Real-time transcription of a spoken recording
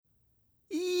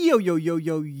Yo, yo, yo,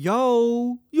 yo,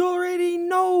 yo. You already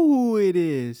know who it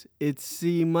is. It's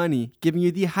C Money, giving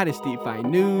you the hottest DeFi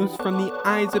news from the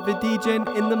eyes of a degen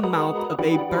in the mouth of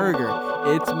a burger.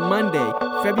 It's Monday,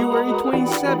 February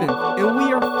 27th, and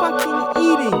we are fucking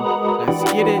eating. Let's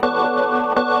get it.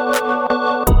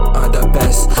 I'm the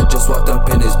best, just walked up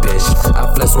in this bitch.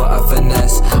 I flex while I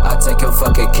finesse, I take your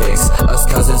fucking kicks. Us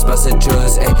cousins bustin'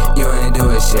 drugs, ayy, you ain't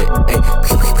doing shit, ayy.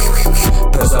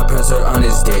 Presser on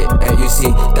his dick, and you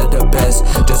see that the best,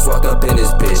 just walked up in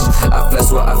this bitch. I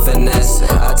flex while I finesse,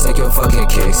 I take your fucking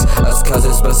kicks. Us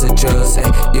cousins bustin' drugs,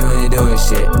 ayy, you ain't doing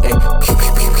shit, ayy.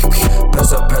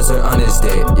 Presser on his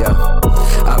dick, yeah.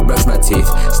 I brush my teeth,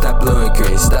 snap blue and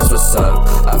grease, that's what's up.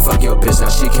 I fuck your bitch, now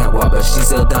she can't walk, but she's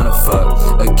still down to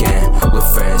fuck. Again, with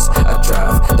friends, I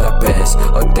drive that Benz,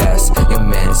 or that's your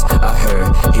man's. I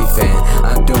heard he fan,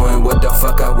 I'm doing what the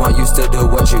fuck I want, you still do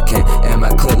what you can. And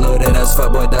my clip loaded as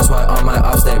fuck, boy, that's why all my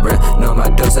ops they rent. No, my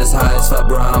dose as high as fuck,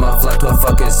 bro, I'm off like 12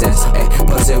 fucking cents. Ayy,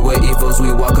 plus it with evils,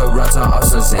 we walk around on off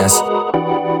some sense.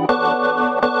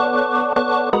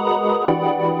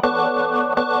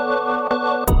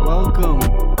 Welcome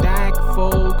back,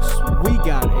 folks. We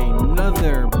got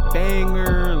another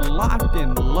banger locked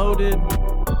and loaded.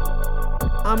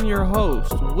 I'm your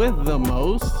host with the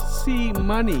most, C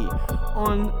Money,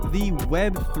 on the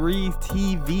Web3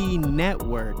 TV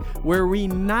network, where we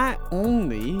not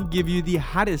only give you the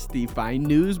hottest DeFi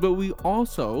news, but we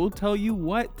also tell you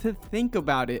what to think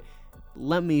about it.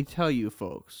 Let me tell you,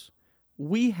 folks,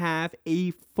 we have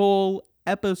a full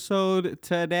episode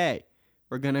today.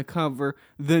 We're going to cover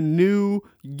the new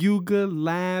Yuga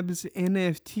Labs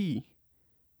NFT.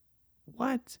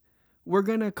 What? We're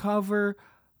going to cover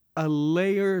a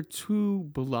layer 2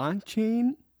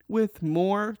 blockchain with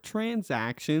more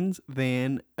transactions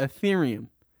than Ethereum.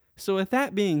 So with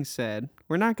that being said,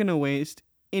 we're not going to waste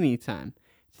any time.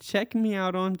 Check me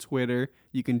out on Twitter.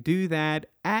 You can do that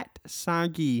at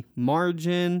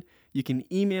SoggyMargin. You can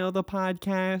email the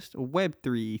podcast,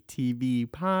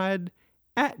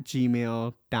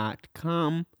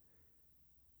 web3tvpod@gmail.com.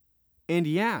 And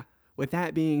yeah, with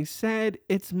that being said,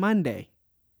 it's Monday.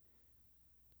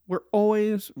 We're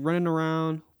always running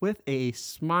around with a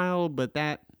smile, but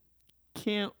that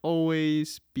can't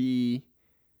always be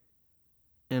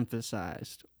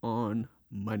emphasized on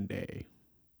Monday.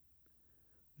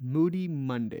 Moody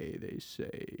Monday, they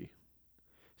say.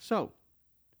 So,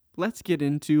 let's get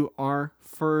into our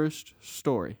first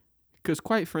story, because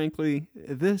quite frankly,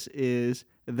 this is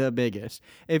the biggest.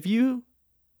 If you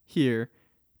hear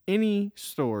any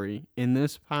story in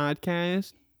this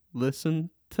podcast,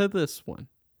 listen to this one.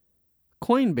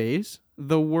 Coinbase,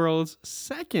 the world's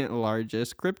second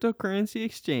largest cryptocurrency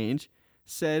exchange,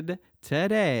 said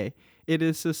today it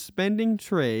is suspending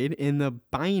trade in the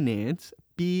Binance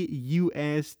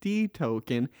BUSD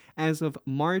token as of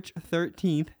March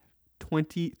 13th,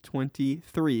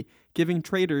 2023, giving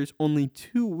traders only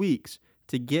 2 weeks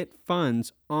to get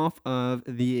funds off of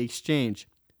the exchange.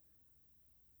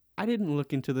 I didn't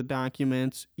look into the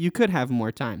documents. You could have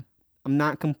more time. I'm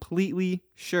not completely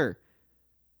sure.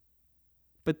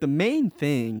 But the main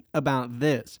thing about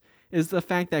this is the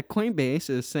fact that Coinbase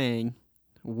is saying,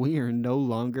 we are no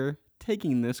longer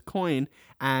taking this coin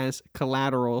as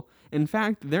collateral. In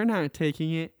fact, they're not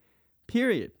taking it,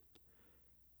 period.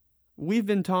 We've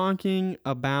been talking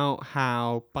about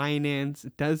how Binance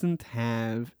doesn't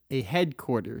have a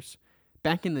headquarters.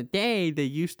 Back in the day, they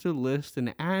used to list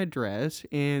an address,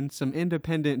 and some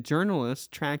independent journalists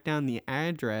tracked down the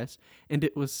address, and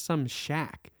it was some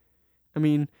shack. I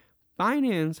mean,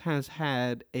 Binance has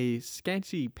had a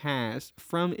sketchy past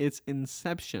from its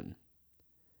inception.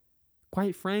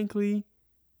 Quite frankly,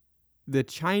 the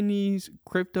Chinese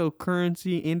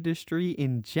cryptocurrency industry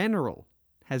in general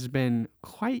has been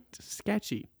quite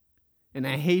sketchy. And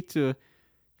I hate to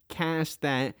cast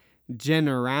that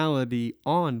generality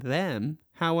on them.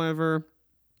 However,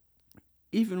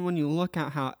 even when you look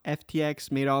at how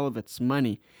FTX made all of its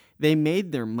money, they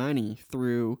made their money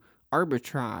through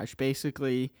arbitrage.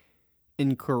 Basically,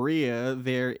 in Korea,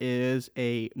 there is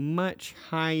a much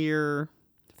higher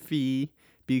fee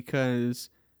because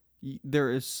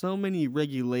there is so many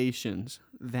regulations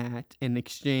that an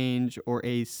exchange or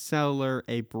a seller,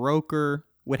 a broker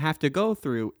would have to go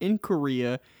through in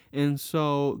Korea. And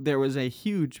so there was a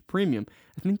huge premium.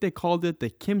 I think they called it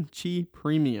the kimchi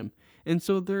premium. And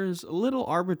so there's little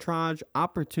arbitrage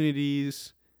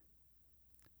opportunities,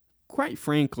 quite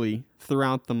frankly,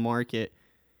 throughout the market.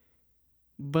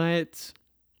 But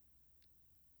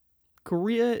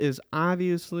Korea is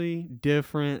obviously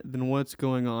different than what's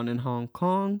going on in Hong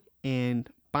Kong, and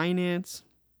Binance,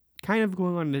 kind of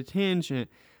going on a tangent,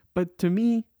 but to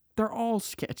me, they're all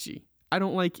sketchy. I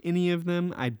don't like any of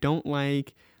them. I don't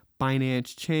like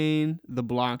Binance Chain, the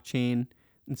blockchain.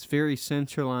 It's very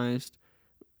centralized.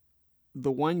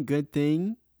 The one good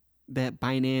thing that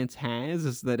Binance has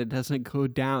is that it doesn't go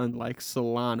down like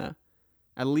Solana.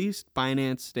 At least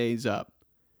Binance stays up.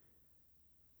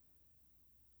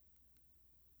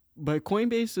 But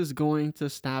Coinbase is going to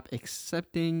stop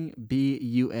accepting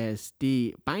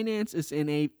BUSD. Binance is in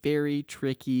a very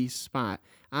tricky spot.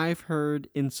 I've heard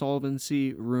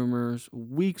insolvency rumors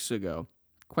weeks ago.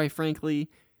 Quite frankly,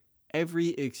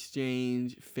 every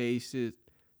exchange faced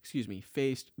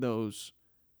those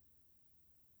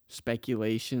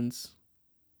speculations.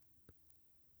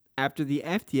 After the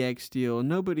FTX deal,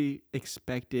 nobody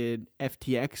expected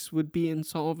FTX would be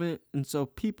insolvent, and so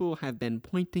people have been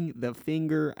pointing the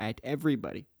finger at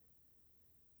everybody.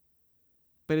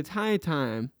 But it's high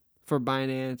time for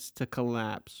Binance to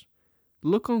collapse.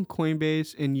 Look on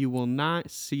Coinbase and you will not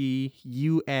see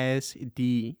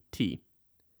USDT.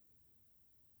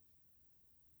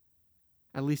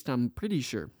 At least I'm pretty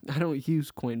sure. I don't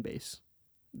use Coinbase.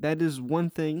 That is one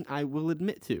thing I will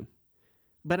admit to.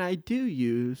 But I do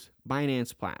use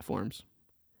Binance platforms.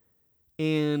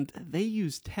 And they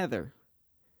use Tether.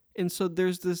 And so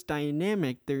there's this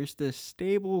dynamic, there's this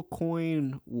stable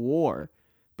coin war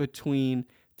between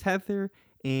Tether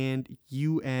and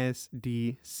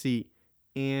USDC.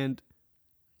 And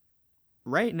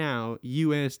right now,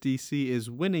 USDC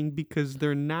is winning because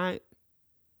they're not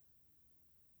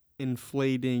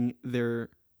inflating their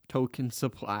token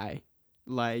supply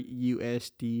like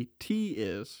USDT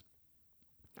is.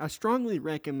 I strongly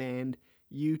recommend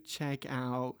you check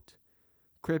out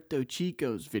Crypto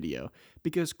Chico's video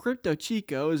because Crypto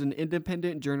Chico is an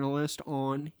independent journalist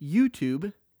on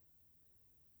YouTube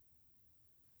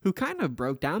who kind of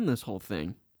broke down this whole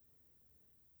thing.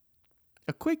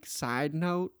 A quick side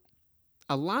note,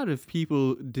 a lot of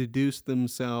people deduce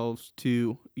themselves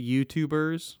to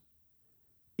YouTubers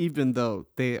even though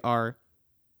they are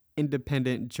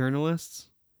independent journalists.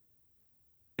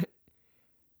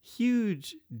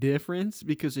 Huge difference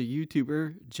because a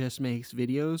YouTuber just makes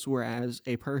videos, whereas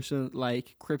a person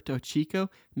like Crypto Chico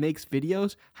makes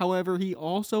videos. However, he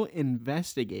also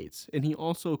investigates and he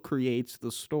also creates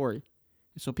the story.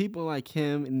 So people like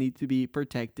him need to be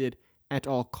protected at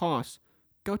all costs.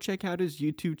 Go check out his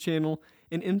YouTube channel,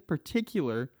 and in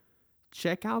particular,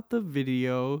 check out the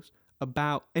videos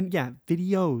about, and yeah,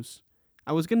 videos.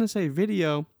 I was going to say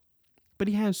video, but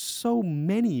he has so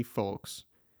many, folks.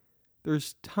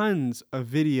 There's tons of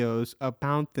videos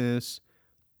about this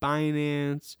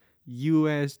Binance,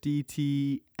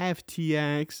 USDT,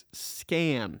 FTX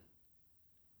scam.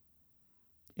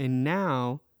 And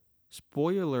now,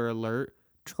 spoiler alert,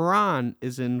 Tron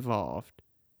is involved.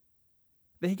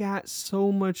 They got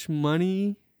so much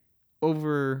money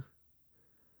over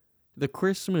the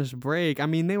Christmas break. I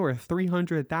mean, they were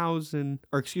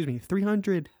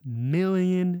 $300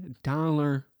 million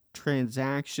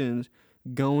transactions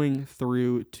going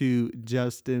through to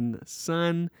Justin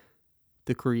Sun,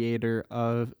 the creator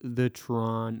of the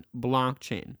Tron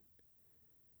blockchain.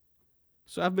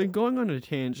 So I've been going on a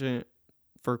tangent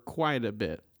for quite a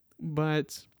bit,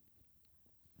 but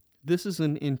this is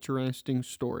an interesting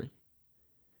story.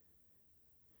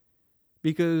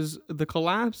 Because the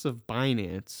collapse of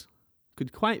Binance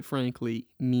could quite frankly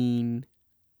mean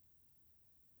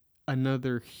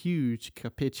another huge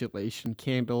capitulation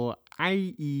candle,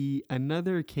 i.e.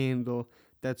 another candle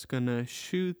that's going to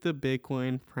shoot the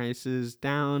Bitcoin prices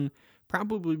down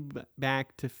probably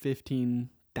back to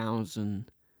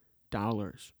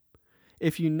 $15,000.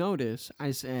 If you notice,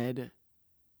 I said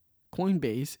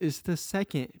Coinbase is the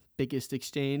second biggest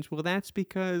exchange. Well, that's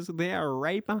because they are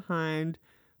right behind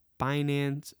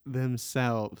Binance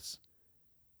themselves.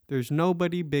 There's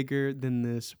nobody bigger than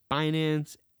this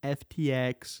Binance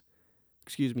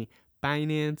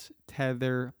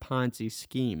Tether Ponzi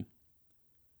scheme.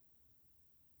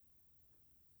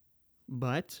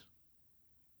 But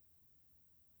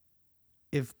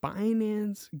if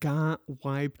Binance got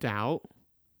wiped out,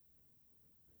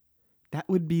 that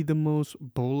would be the most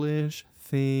bullish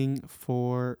thing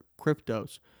for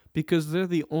cryptos because they're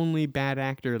the only bad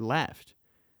actor left.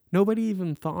 Nobody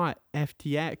even thought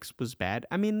FTX was bad.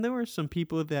 I mean, there were some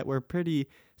people that were pretty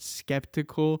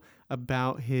skeptical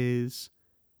about his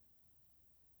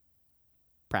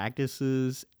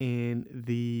practices in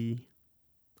the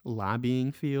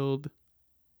lobbying field.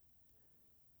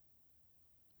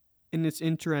 And it's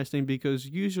interesting because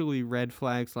usually red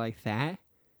flags like that,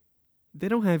 they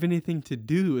don't have anything to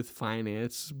do with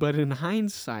finance. But in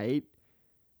hindsight,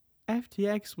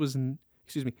 Sam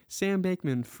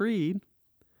Bankman-Fried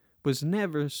was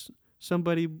never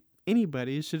somebody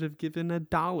anybody should have given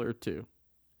 $1 to.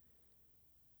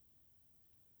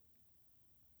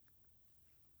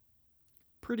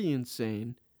 Pretty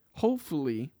insane.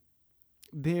 Hopefully,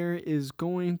 there is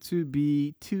going to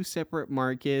be 2 separate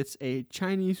markets, a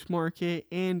Chinese market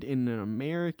and an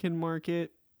American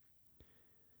market.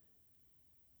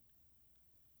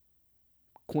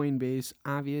 Coinbase,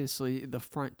 obviously the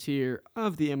frontier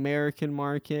of the American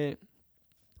market,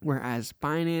 whereas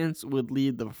Binance would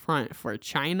lead the front for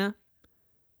China,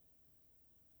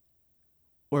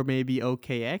 or maybe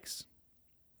OKX.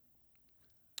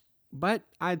 But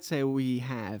I'd say we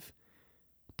have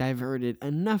diverted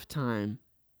enough time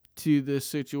to this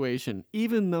situation,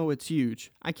 even though it's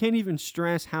huge. I can't even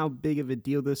stress how big of a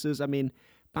deal this is. I mean,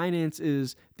 Binance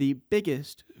is the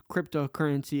biggest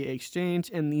cryptocurrency exchange,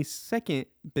 and the second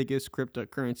biggest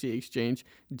cryptocurrency exchange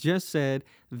just said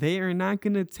they are not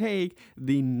going to take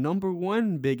the number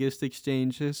one biggest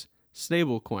exchange's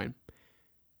stablecoin.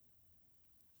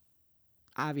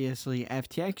 Obviously,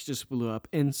 FTX just blew up,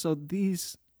 and so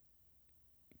these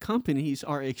companies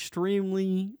are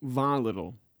extremely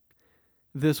volatile.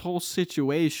 This whole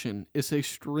situation is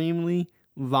extremely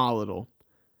volatile.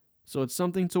 So it's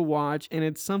something to watch, and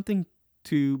it's something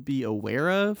to be aware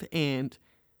of. And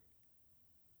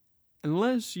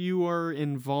unless you are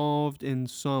involved in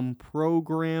some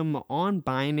program on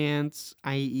Binance,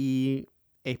 i.e.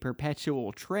 a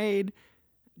perpetual trade,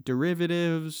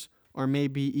 derivatives, or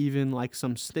maybe even like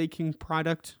some staking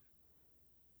product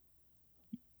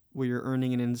where you're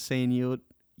earning an insane yield,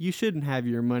 you shouldn't have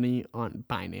your money on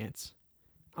Binance.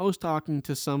 I was talking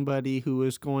to somebody who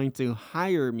was going to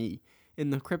hire me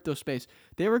in the crypto space.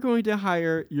 They were going to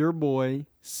hire your boy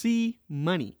C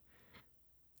Money.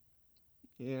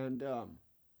 And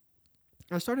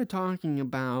I started talking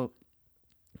about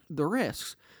the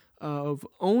risks of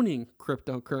owning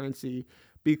cryptocurrency,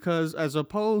 because as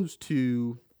opposed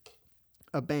to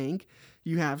a bank,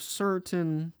 you have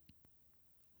certain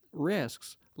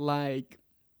risks like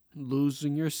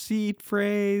losing your seed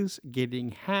phrase,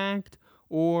 getting hacked,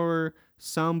 or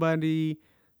somebody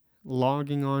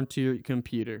logging onto your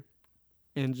computer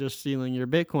and just stealing your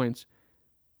Bitcoins,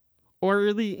 or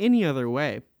really any other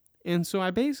way. And so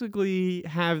I basically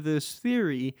have this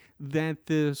theory that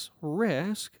this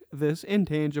risk, this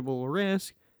intangible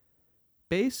risk,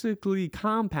 basically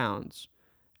compounds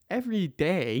every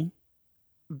day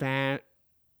that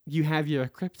you have your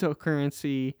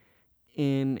cryptocurrency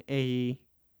in a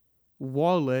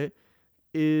wallet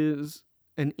is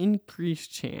an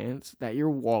increased chance that your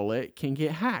wallet can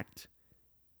get hacked.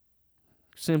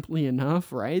 Simply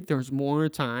enough, right? There's more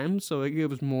time, so it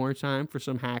gives more time for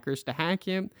some hackers to hack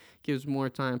it, gives more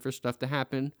time for stuff to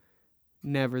happen.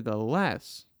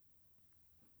 Nevertheless,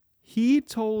 he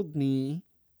told me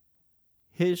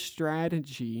his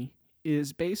strategy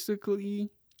is basically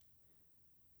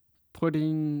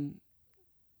putting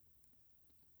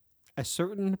a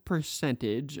certain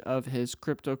percentage of his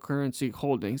cryptocurrency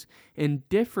holdings in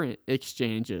different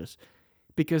exchanges,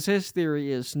 because his theory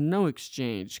is no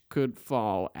exchange could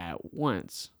fall at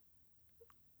once.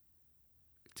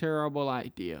 Terrible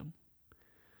idea.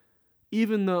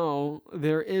 Even though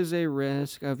there is a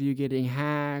risk of you getting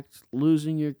hacked,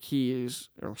 losing your keys,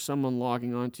 or someone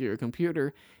logging onto your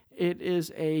computer, it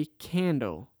is a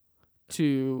candle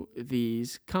to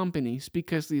these companies,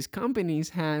 because these companies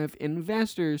have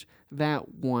investors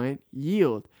that want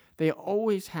yield. They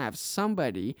always have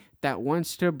somebody that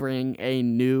wants to bring a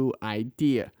new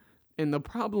idea. And the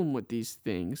problem with these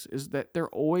things is that they're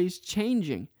always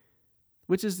changing,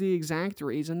 which is the exact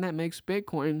reason that makes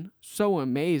Bitcoin so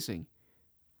amazing.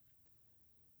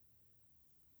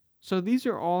 So these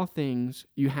are all things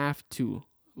you have to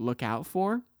look out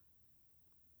for.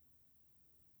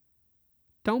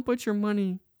 Don't put your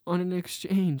money on an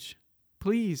exchange,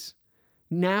 please.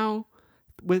 Now,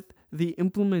 with the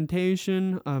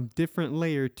implementation of different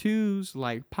layer 2s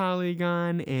like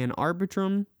Polygon and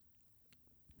Arbitrum,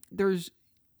 there's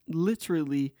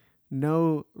literally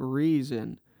no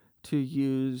reason to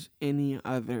use any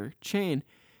other chain.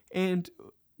 And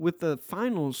with the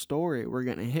final story we're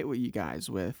going to hit with you guys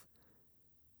with,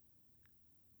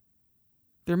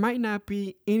 there might not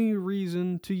be any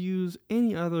reason to use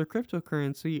any other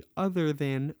cryptocurrency other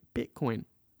than Bitcoin.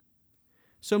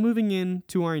 So moving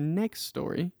into our next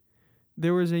story,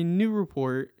 there was a new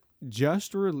report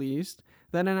just released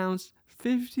that announced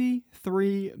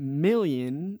 53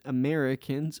 million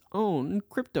Americans own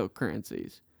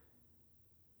cryptocurrencies.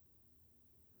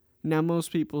 Now,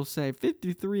 most people say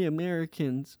 53 million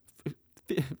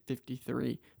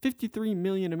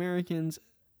Americans,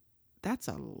 that's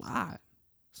a lot.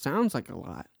 Sounds like a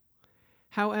lot.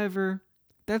 However,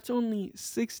 That's only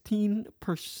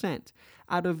 16%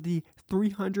 out of the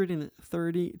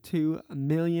 332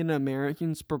 million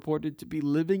Americans purported to be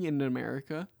living in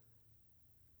America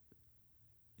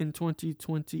in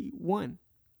 2021.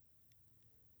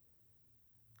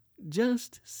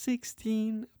 Just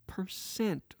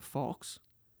 16%, folks.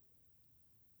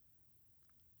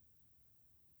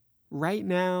 Right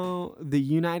now, the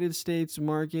United States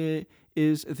market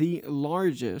is the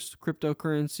largest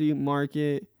cryptocurrency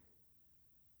market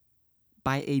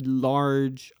by a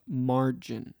large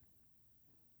margin.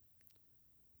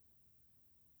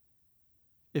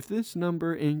 If this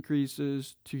number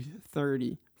increases to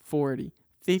 30, 40,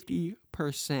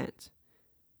 50%,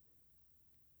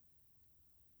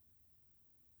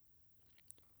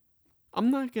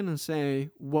 I'm not going to say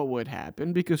what would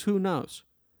happen because who knows?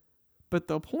 But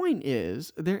the point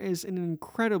is, there is an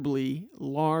incredibly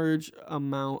large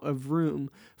amount of room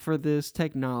for this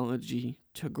technology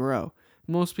to grow.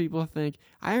 Most people think,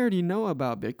 I already know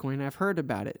about Bitcoin, I've heard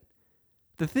about it.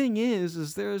 The thing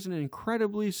is there's an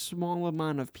incredibly small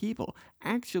amount of people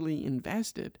actually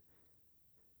invested.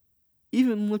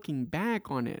 Even looking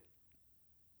back on it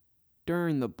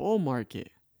during the bull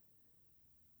market,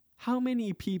 how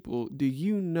many people do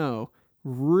you know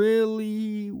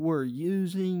really were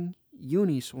using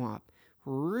Uniswap,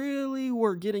 really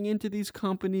were getting into these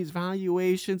companies'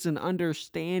 valuations and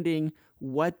understanding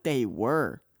what they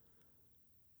were?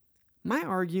 My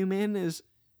argument is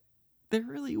there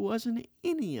really wasn't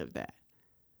any of that.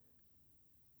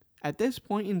 At this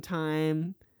point in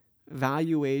time,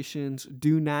 valuations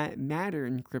do not matter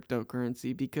in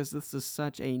cryptocurrency because this is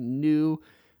such a new,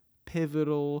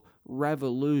 pivotal,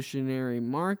 revolutionary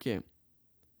market.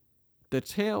 The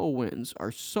tailwinds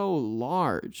are so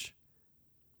large.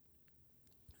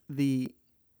 The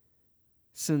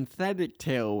synthetic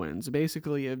tailwinds,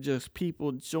 basically, of just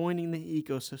people joining the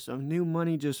ecosystem, new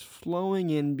money just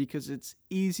flowing in because it's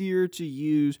easier to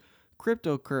use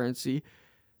cryptocurrency,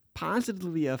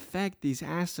 positively affect these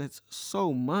assets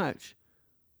so much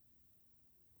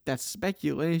that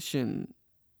speculation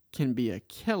can be a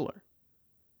killer,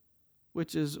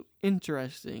 which is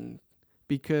interesting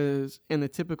because in the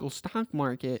typical stock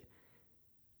market,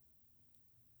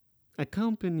 a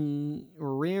company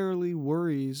rarely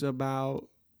worries about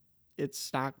its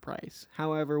stock price.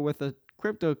 However, with a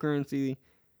cryptocurrency,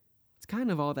 it's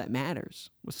kind of all that matters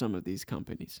with some of these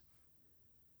companies.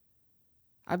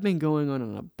 I've been going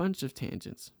on a bunch of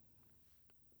tangents,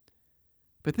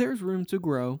 but there's room to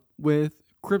grow with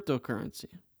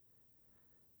cryptocurrency.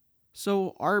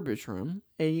 So Arbitrum,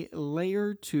 a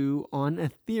layer 2 on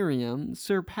Ethereum,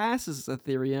 surpasses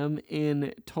Ethereum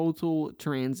in total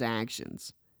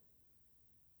transactions.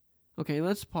 Okay,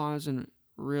 let's pause and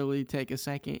really take a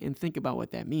second and think about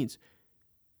what that means.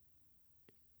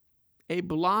 A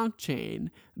blockchain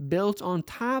built on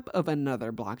top of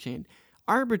another blockchain,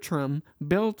 Arbitrum,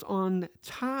 built on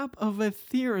top of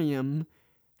Ethereum,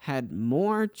 had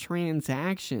more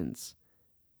transactions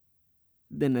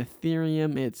than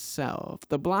Ethereum itself.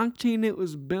 The blockchain it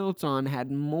was built on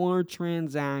had more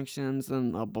transactions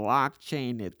than the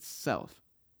blockchain itself.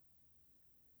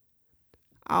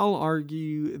 I'll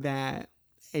argue that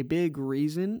a big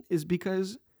reason is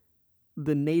because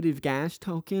the native gas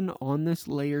token on this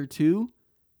layer 2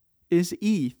 is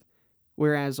ETH,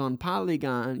 whereas on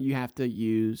Polygon you have to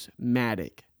use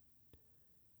Matic.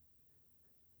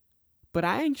 But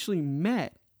I actually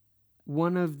met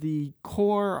one of the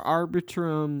core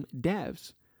Arbitrum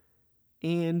devs,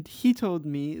 and he told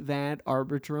me that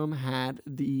Arbitrum had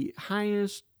the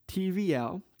highest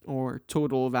TVL, or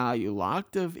total value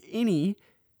locked, of any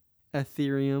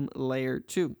Ethereum layer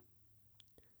 2.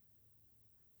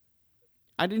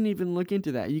 I didn't even look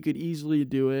into that. You could easily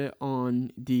do it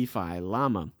on DeFi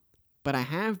Llama. But I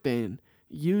have been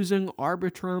using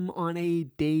Arbitrum on a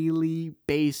daily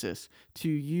basis to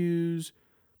use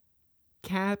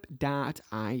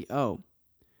Cap.io.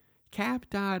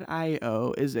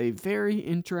 Cap.io is a very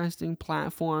interesting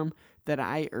platform that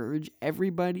I urge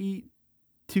everybody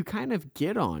to kind of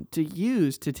get on, to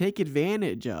use, to take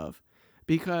advantage of,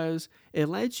 because it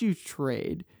lets you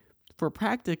trade for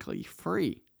practically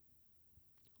free.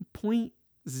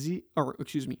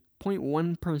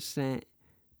 0.1%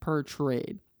 per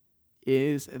trade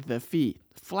is the fee.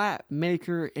 Flat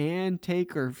maker and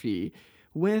taker fee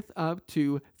with up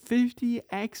to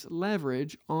 50x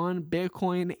leverage on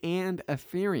Bitcoin and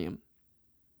Ethereum.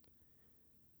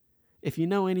 If you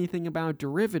know anything about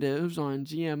derivatives on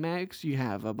GMX, you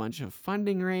have a bunch of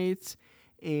funding rates,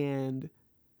 and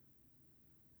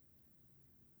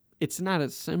it's not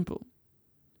as simple.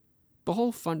 The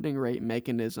whole funding rate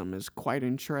mechanism is quite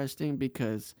interesting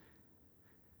because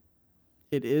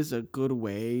it is a good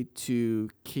way to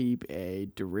keep a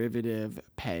derivative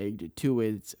pegged to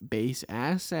its base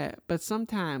asset. But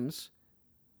sometimes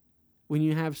when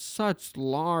you have such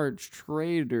large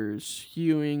traders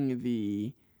skewing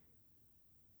the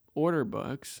order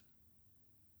books,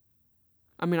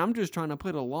 I mean, I'm just trying to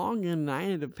put a long in and I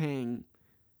ended up paying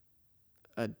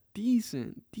a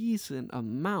decent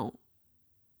amount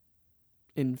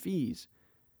in fees.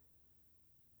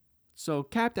 So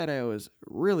Cap.io is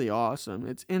really awesome.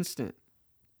 It's instant.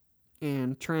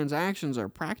 And transactions are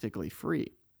practically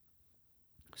free.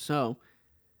 So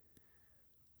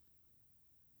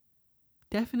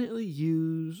definitely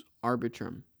use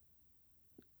Arbitrum.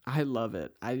 I love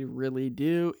it. I really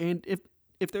do. And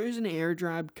if there is an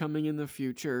airdrop coming in the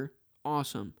future,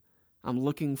 awesome. I'm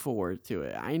looking forward to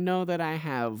it. I know that I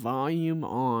have volume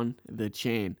on the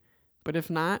chain. But if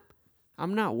not,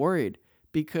 I'm not worried.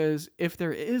 Because if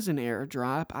there is an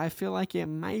airdrop, I feel like it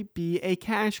might be a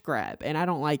cash grab. And I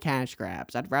don't like cash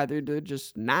grabs. I'd rather there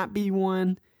just not be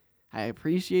one. I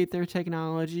appreciate their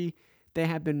technology. They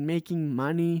have been making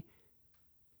money.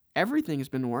 Everything's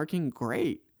been working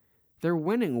great. They're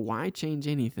winning. Why change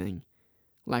anything?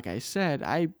 Like I said,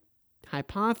 I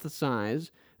hypothesize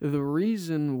the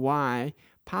reason why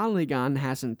Polygon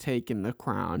hasn't taken the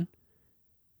crown.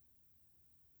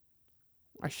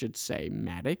 I should say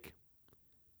Matic.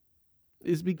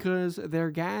 Is because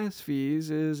their gas fees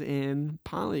is in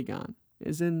Polygon,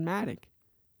 is in Matic.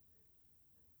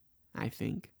 I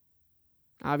think.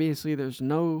 Obviously, there's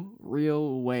no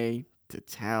real way to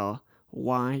tell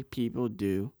why people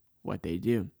do what they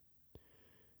do.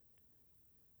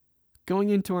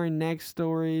 Going into our next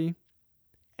story,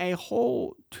 a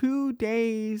whole 2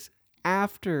 days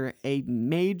after a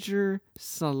major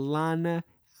Solana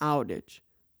outage,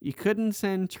 you couldn't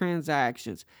send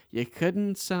transactions. You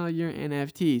couldn't sell your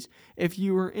NFTs. If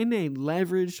you were in a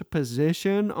leveraged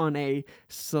position on a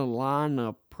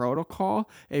Solana protocol,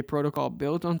 a protocol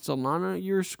built on Solana,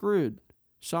 you're screwed.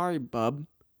 Sorry, bub.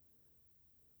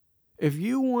 If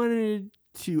you wanted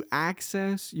to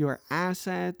access your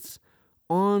assets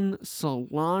on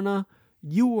Solana,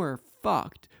 you were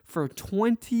fucked for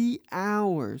 20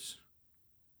 hours.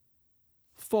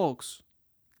 Folks,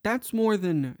 that's more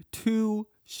than 2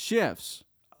 shifts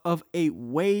of a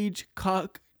wage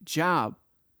cuck job.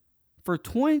 For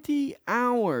 20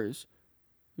 hours,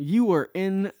 you were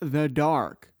in the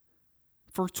dark.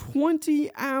 For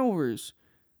 20 hours,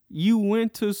 you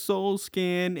went to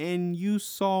SolScan and you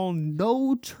saw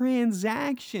no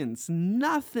transactions,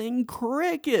 nothing,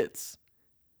 crickets.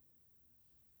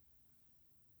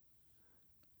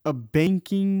 A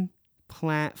banking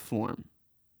platform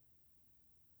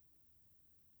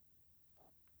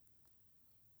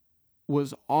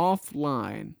was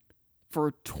offline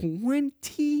for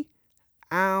 20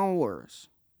 hours.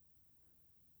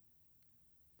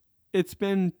 It's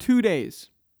been 2 days.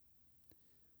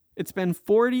 It's been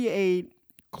 48,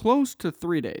 close to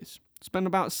 3 days. It's been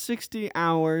about 60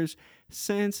 hours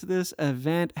since this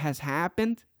event has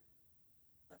happened,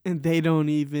 and they don't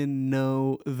even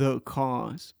know the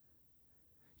cause.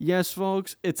 Yes,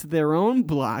 folks, it's their own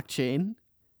blockchain,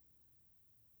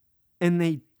 and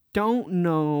they don't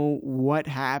know what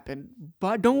happened,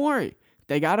 but don't worry.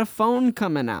 They got a phone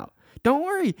coming out. Don't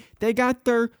worry. They got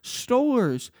their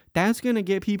stores. That's going to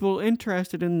get people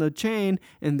interested in the chain,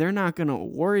 and they're not going to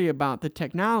worry about the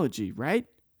technology, right?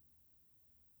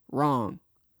 Wrong.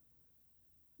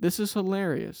 This is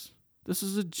hilarious. This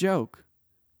is a joke.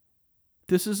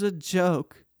 This is a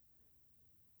joke.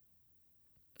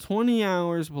 20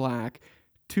 hours black.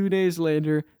 2 days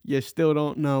later, you still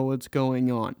don't know what's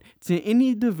going on. To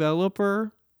any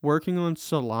developer working on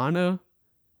Solana,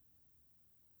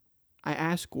 I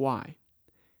ask why.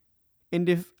 And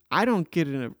if I don't get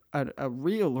a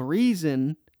real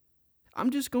reason,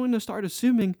 I'm just going to start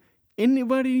assuming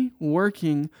anybody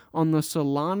working on the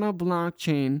Solana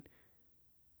blockchain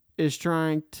is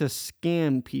trying to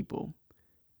scam people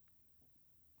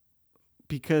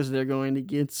because they're going to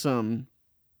get some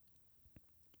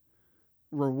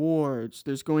rewards.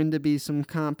 There's going to be some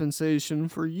compensation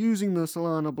for using the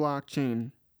Solana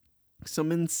blockchain,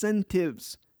 some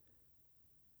incentives.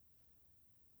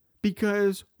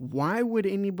 Because why would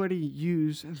anybody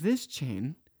use this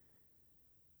chain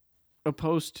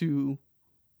opposed to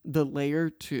the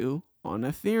layer 2 on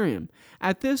Ethereum?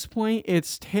 At this point,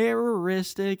 it's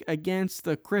terroristic against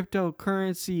the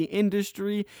cryptocurrency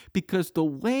industry because the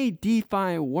way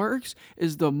DeFi works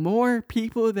is the more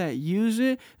people that use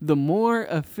it, the more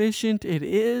efficient it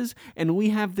is. And we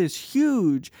have this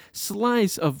huge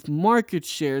slice of market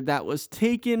share that was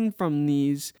taken from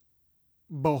these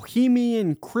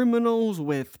bohemian criminals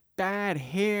with bad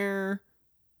hair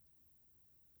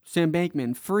Sam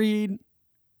Bankman-Fried.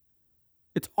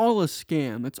 It's all a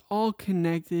scam. It's all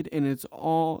connected and it's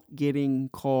all getting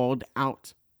called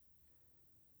out.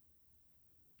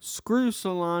 Screw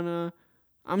Solana.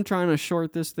 I'm trying to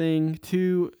short this thing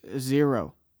to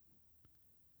 0.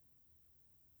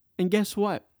 And guess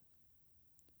what?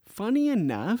 Funny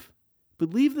enough,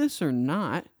 believe this or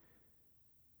not,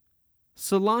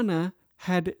 Solana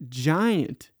had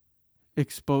giant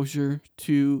exposure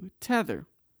to Tether.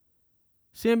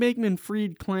 Sam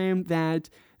Bankman-Fried claimed that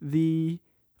the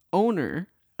owner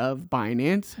of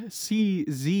Binance,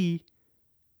 CZ,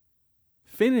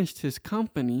 finished his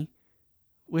company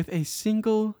with a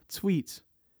single tweet.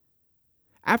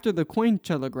 After the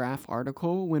Cointelegraph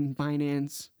article, when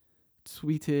Binance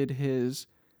tweeted his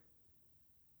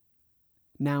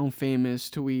now famous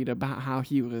tweet about how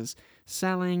he was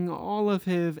selling all of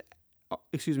his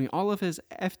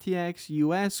FTX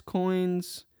US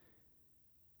coins,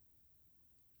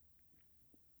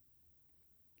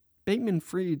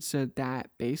 Bankman-Fried said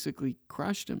that basically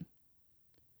crushed him.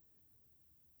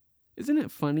 Isn't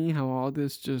it funny how all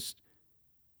this just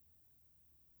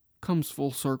comes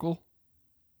full circle?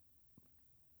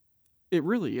 It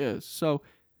really is. So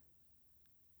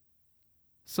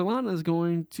Solana is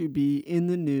going to be in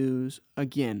the news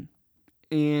again.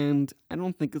 And I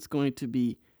don't think it's going to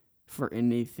be for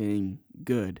anything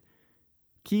good.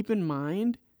 Keep in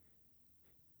mind,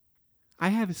 I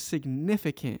have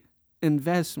significant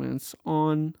investments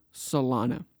on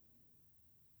Solana.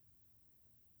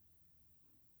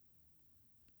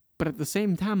 But at the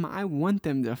same time, I want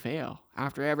them to fail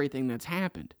after everything that's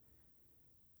happened.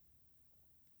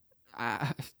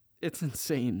 It's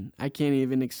insane. I can't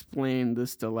even explain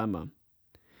this dilemma.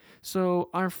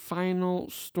 So our final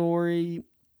story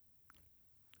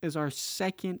is our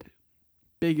second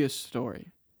biggest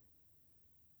story.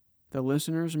 The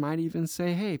listeners might even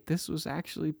say, hey, this was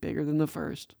actually bigger than the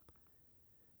first.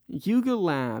 Yuga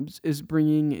Labs is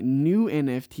bringing new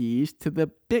NFTs to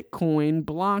the Bitcoin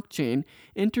blockchain,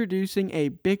 introducing a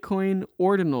Bitcoin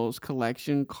Ordinals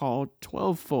collection called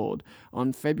 12-Fold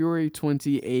on February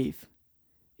 28th.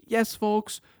 Yes,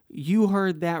 folks, you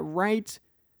heard that right.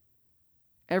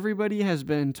 Everybody has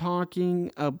been talking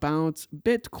about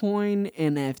Bitcoin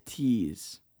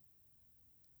NFTs.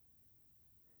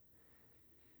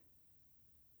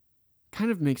 Kind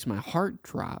of makes my heart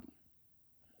drop.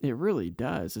 It really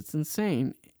does. It's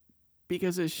insane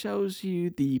because it shows you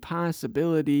the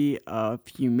possibility of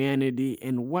humanity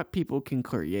and what people can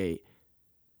create.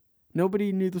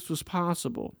 Nobody knew this was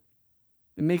possible.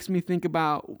 It makes me think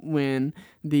about when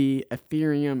the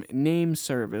Ethereum name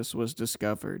service was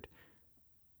discovered.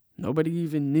 Nobody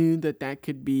even knew that that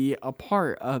could be a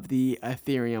part of the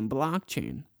Ethereum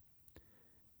blockchain.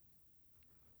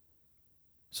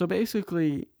 So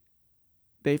basically,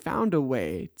 they found a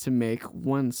way to make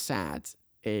one sat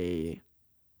a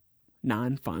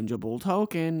non-fungible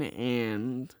token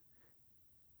and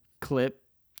clip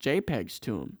JPEGs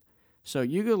to them. So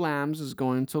Yuga Labs is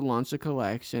going to launch a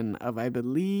collection of, I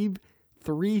believe,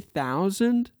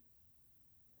 3,000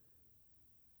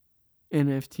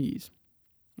 NFTs.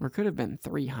 Or it could have been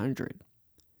 300.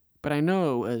 But I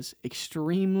know it was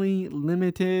extremely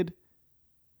limited.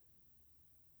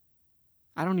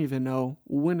 I don't even know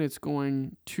when it's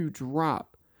going to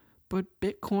drop. But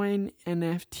Bitcoin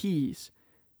NFTs,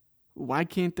 why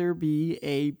can't there be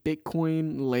a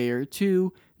Bitcoin layer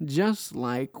 2 just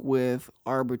like with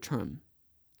Arbitrum?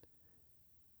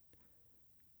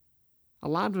 A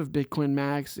lot of Bitcoin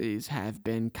maxis have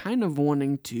been kind of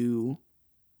wanting to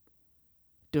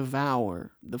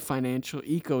devour the financial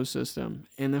ecosystem.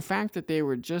 And the fact that they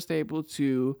were just able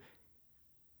to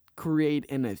create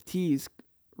NFTs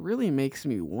really makes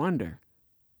me wonder.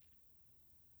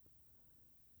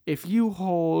 If you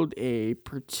hold a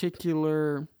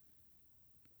particular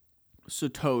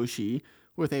Satoshi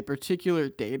with a particular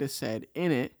data set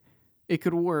in it, it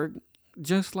could work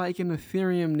just like an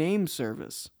Ethereum name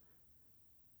service.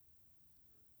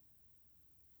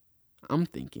 I'm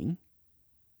thinking.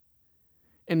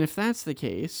 And if that's the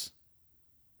case,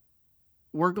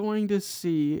 we're going to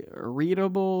see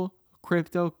readable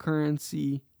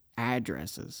cryptocurrency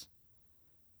addresses.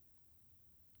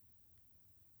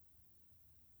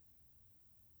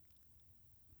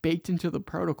 Baked into the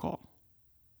protocol.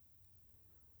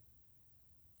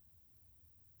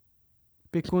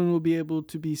 Bitcoin will be able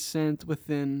to be sent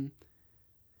within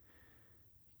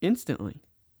instantly.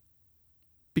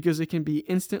 Because it can be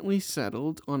instantly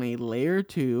settled on a layer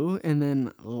 2 and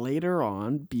then later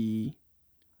on be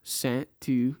sent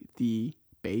to the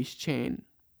base chain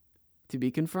to be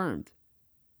confirmed.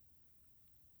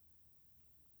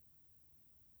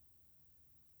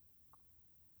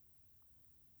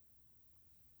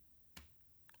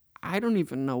 I don't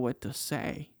even know what to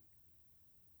say.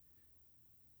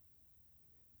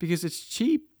 Because it's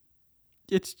cheap.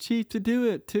 It's cheap to do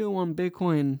it too on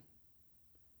Bitcoin.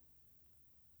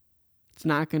 It's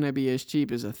not going to be as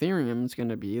cheap as Ethereum. It's going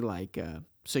to be like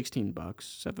 $16,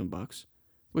 $7,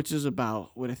 which is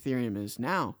about what Ethereum is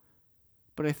now.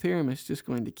 But Ethereum is just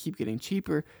going to keep getting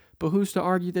cheaper. But who's to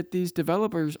argue that these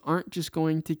developers aren't just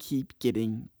going to keep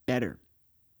getting better?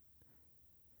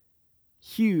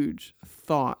 Huge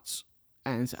thoughts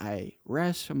as I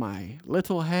rest my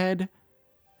little head.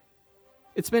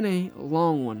 It's been a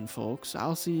long one, folks.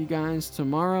 I'll see you guys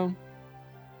tomorrow.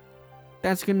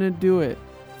 That's going to do it.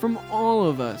 From all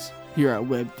of us here at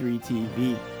Web3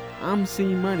 TV, I'm C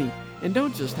Money. And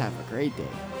don't just have a great day.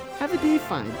 Have a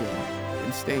DeFi day.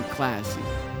 And stay classy.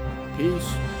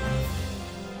 Peace.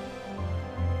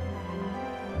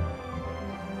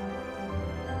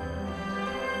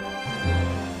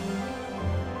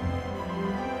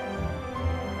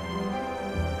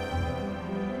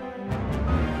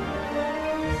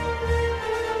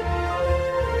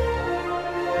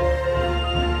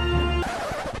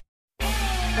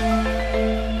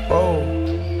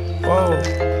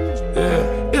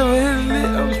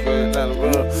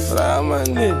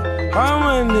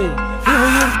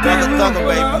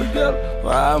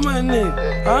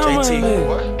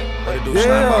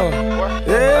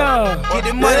 Get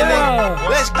the money, nigga.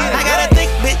 Let's get it. I got a thick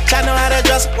bitch, I know how to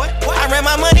dress her. I ran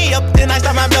my money up, then I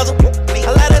start my bezel.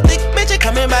 A lot of thick bitches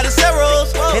coming by the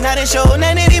severos. And I done showed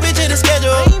none of these bitches the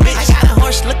schedule. I got a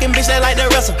horse looking bitch that like to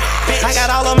wrestle. I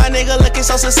got all of my niggas looking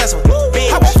so successful.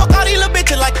 I won't fuck all these little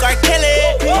bitches like R. Kelly.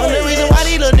 Only reason why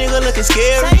these little niggas looking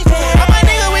scary. All my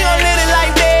niggas, we gon' live it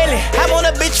like daily. I want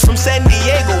a bitch from San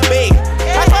Diego Bay.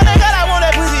 I swear to God, I want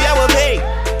that pussy, I will pay.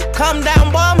 Come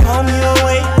down, boy, I'm home, you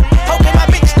away. Okay, my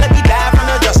bitch, let me die from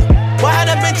the dresser. Boy, I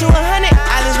done been to 100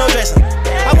 islands, no dressing.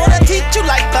 I wanna teach you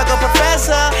like a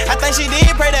professor. I think she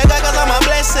did pray that God, cause I'm a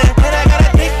blessing. And I got a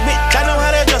thick bitch, I know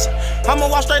how to dress her. I'ma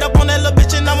walk straight up on that little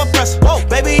bitch and I'ma press her. Whoa,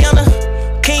 baby, I'm the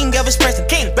king of expressing.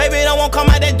 King, baby, don't want come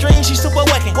out that dream, she super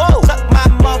waking. Whoa, suck my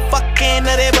motherfucking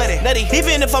nutty buddy.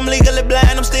 Even if I'm legally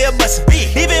blind, I'm still bustin'.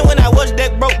 Even when I was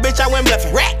that broke bitch, I went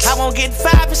bluffing. I won't get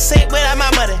 5% without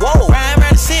my money. Whoa, riding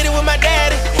around the city with my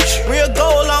daddy. Real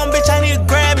gold on, bitch, I need a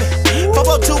Grammy.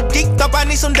 442 geeked up, I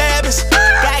need some dabbies.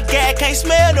 Got gas, can't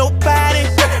smell nobody.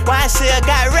 Why I still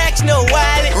got racks, no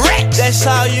wallet. That's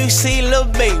all you see, little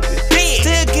baby.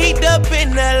 Still geeked up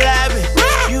in the lobby.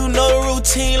 You know the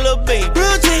routine, little baby.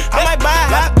 I might buy a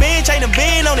hot bench, ain't a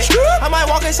bin on it. I might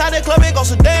walk inside the club and go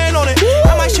sedan on it.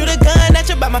 I might shoot a gun at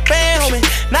you by my fan, homie.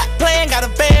 Not playing, got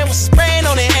a van with some spraying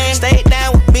on it. And stay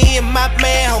down with me and my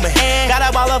man, homie. Got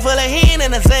a baller full of hen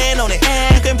and a Zan on it.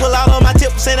 You can pull all of my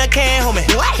tips in a can, homie.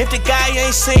 If the guy you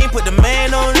ain't seen, put the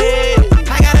man on it.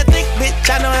 I got a thick bitch,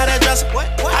 I know how to dress her.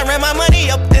 I ran my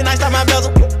money up, then I start my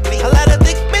bezel. A lot of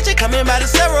thick bitches coming by the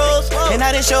severos. And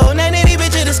I done showed none of these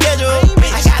bitches the schedule.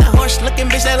 I got a horse looking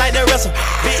bitch that like to wrestle.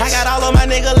 I got all of my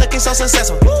niggas looking so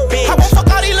successful. I won't fuck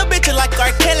all these little bitches like R.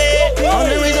 Kelly.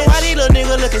 Only reason why these little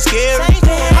niggas looking scary.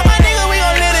 All my niggas, we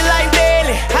gon' live it like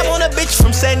daily. I want a bitch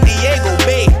from San Diego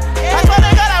Bay. I swear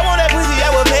to God, I want that pussy, I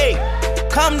will pay.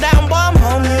 Come down, boy, I'm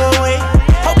home, you away.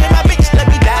 Okay, my bitch, let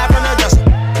me die from the dresser.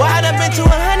 Boy, I done been to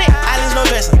 100 islands, no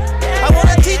dressing. I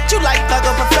wanna teach you like a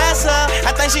professor.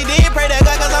 I think she did pray that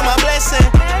God, cause I'm a blessing.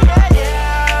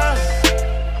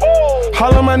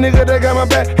 All of my niggas, they got my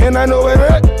back, and I know it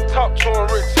hurt. Talk to him,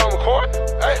 Rick, tell him court.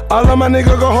 All of my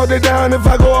niggas gon' hold it down if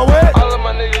I go away. All of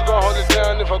my niggas gon' hold it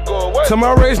down if I go away.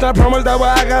 Tomorrow race not promised, that's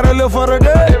why I gotta live for the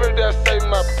day. Every day I say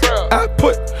my prayer. I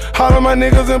put all of my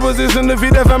niggas in position to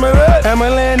feed that family. Am I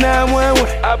land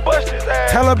 911? I bust his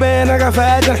ass. Taliban, I got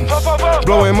 5 guns.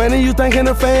 Blowing money, you thinking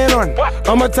a fan on it.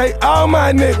 I'ma take all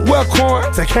my niggas, well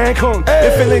corn to Cancun.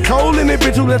 If it ain't cold in it,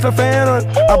 bitch, you left a fan on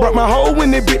it. I brought my hoe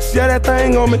in it, bitch, yeah, that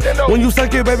thing on me. When you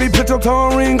suck it, baby, put your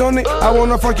tongue ring on it. I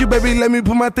wanna fuck you, baby, let me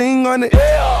put my thing on it.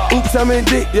 Oops, I'm in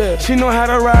dick, yeah. She know how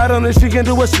to ride on it, she can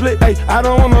do a split. Hey, I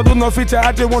don't wanna do no feature,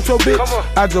 I just want your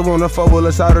bitch. I just wanna fuck with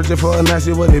a solder just for a night,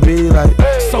 see what it be like.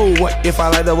 So what if I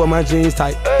like that with my jeans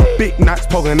tight? Big knots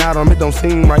poking out on me, don't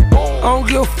seem right. I don't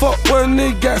give a fuck what a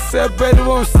nigga said, baby,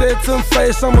 won't say it to him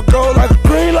face, I'ma go like a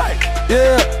green light.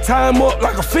 Yeah, tie him up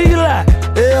like a feline.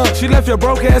 Yeah, she left your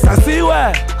broke ass, I see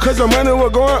why. Cause your money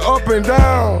was going up and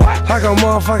down like a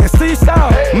motherfucking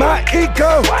seesaw. My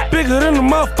ego bigger than the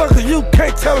motherfucker, you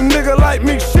can't tell a nigga like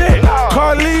me shit.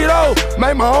 Carlito,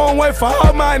 make my own way for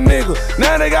all my niggas.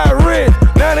 Now they got rich.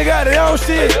 Now they got their own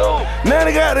shit. Now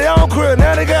they got their own crib.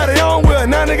 Now they got their own will.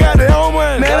 Now they got their own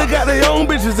money. Now they got their own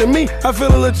bitches. And me, I feel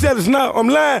a little jealous now. I'm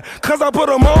lying, cause I put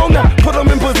them on now. Put them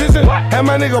in position. Have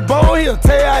my nigga bone here.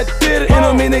 Tell you I did it. You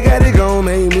know me, they got it gon'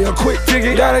 make me a quick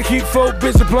ticket. Gotta keep 4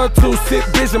 bitches plus 2 sick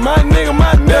bitches. My nigga,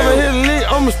 never hit a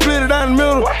lick. I'ma split it down the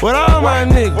middle with all my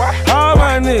niggas. All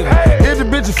my niggas. If the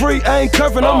bitch is free, I ain't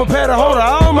cuffin'. I'ma pay the holder.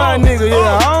 All my niggas,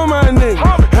 yeah, all my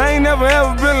niggas. I ain't never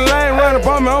ever been a lane running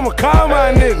upon me. I'ma call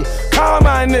my niggas. Call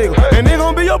my nigga. And it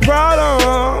gon' be your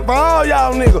problem for all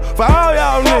y'all niggas. For all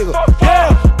y'all niggas.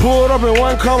 Yeah. Pulled up in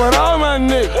one car with all my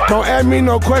niggas. Don't ask me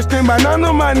no question about none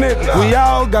of my niggas. We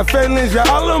all got feelings, yeah,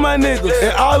 all of my niggas.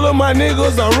 And all of my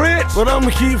niggas are rich. But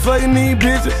I'ma keep fucking these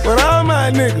bitches with all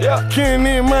my niggas. Can't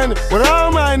need money with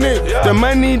all my niggas. The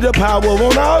money, the power,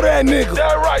 want all that niggas.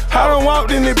 I done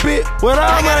walked in the bit with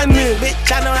all my niggas.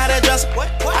 Bitch, I know how to dress her.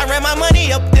 I ran my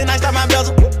money up, then I start my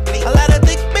bezel. A lot of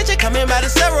thick bitches coming by the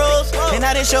several. And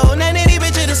I didn't show none of these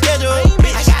bitches the schedule.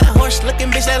 I got a horse looking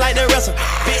bitch that like to wrestle.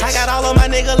 I got all of my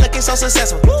niggas looking so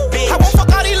successful. I won't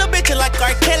fuck all these little bitches like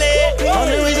R. Kelly.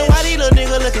 Only reason why these little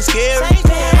niggas looking scary.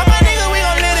 All my niggas, we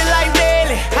gon' live it like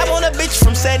daily. I want a bitch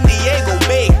from San Diego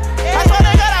Bay. I swear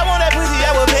to God, I want that pussy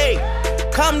that will pay.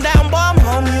 Come down, boy, I'm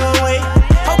home, you away.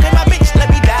 Okay, my bitch,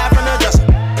 let me die from the dresser.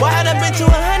 Boy, I done been to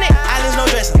 100 islands, no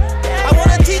dressing. I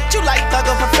wanna teach you like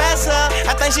Thugger Professor.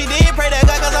 I think she did pray to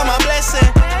God cause I'm a blessing.